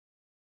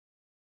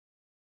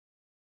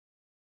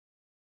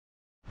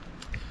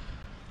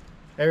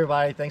Hey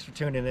everybody, thanks for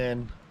tuning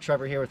in.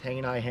 Trevor here with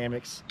Hanging High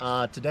Hammocks.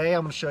 Today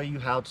I'm going to show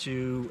you how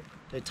to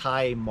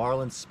tie a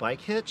Marlin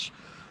spike hitch,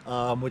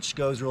 which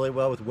goes really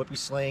well with whippy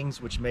slings,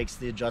 which makes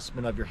the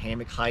adjustment of your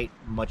hammock height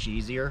much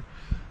easier.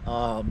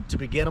 To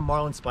begin a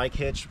Marlin spike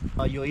hitch,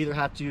 you'll either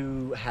have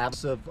to have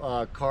some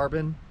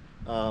carbon,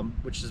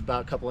 which is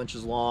about a couple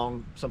inches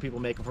long. Some people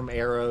make them from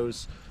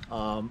arrows,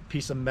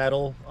 piece of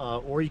metal,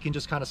 or you can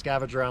just kind of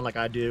scavenge around like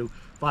I do,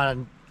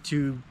 find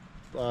two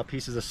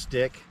pieces of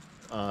stick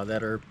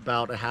that are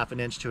about a ½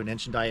 inch to an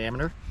inch in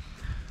diameter.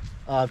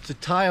 To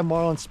tie a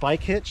Marlin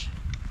spike hitch,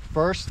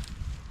 first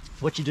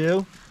what you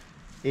do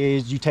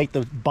is you take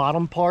the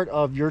bottom part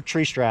of your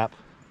tree strap,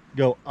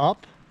 go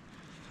up,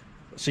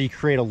 so you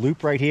create a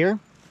loop right here,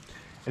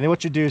 and then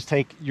what you do is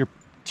take your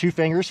two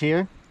fingers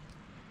here,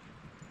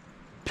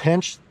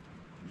 pinch,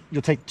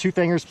 you'll take two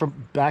fingers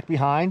from back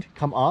behind,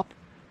 come up,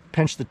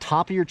 pinch the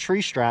top of your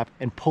tree strap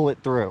and pull it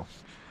through.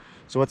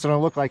 So what's going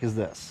to look like is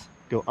this: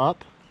 go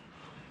up,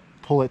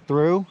 pull it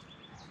through,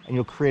 and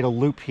you'll create a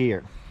loop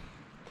here.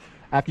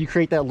 After you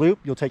create that loop,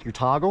 you'll take your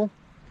toggle,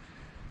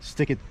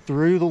 stick it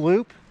through the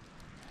loop,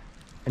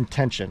 and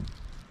tension.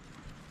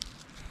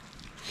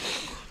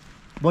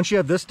 Once you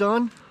have this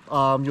done,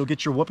 you'll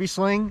get your whoopee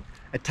sling,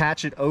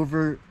 attach it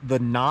over the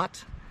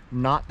knot,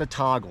 not the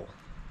toggle.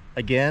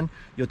 Again,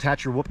 you'll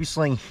attach your whoopee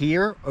sling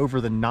here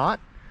over the knot,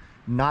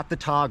 not the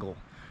toggle.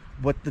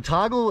 What the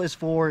toggle is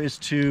for is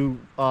to,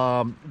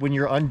 when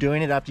you're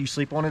undoing it after you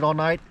sleep on it all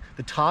night,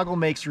 the toggle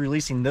makes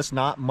releasing this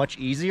knot much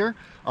easier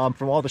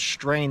from all the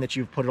strain that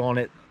you've put on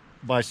it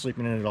by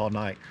sleeping in it all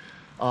night.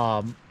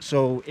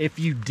 So if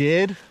you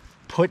did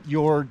put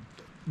your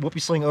whoopee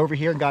sling over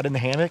here and got in the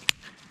hammock,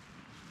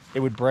 it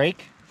would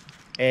break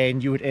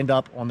and you would end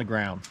up on the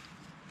ground.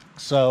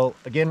 So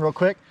again, real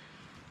quick,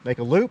 make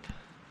a loop,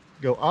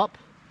 go up,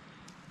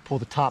 pull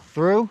the top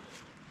through,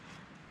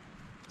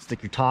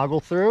 stick your toggle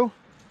through,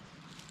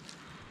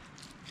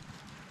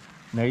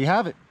 and there you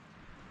have it.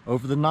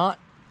 Over the knot,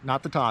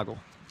 not the toggle.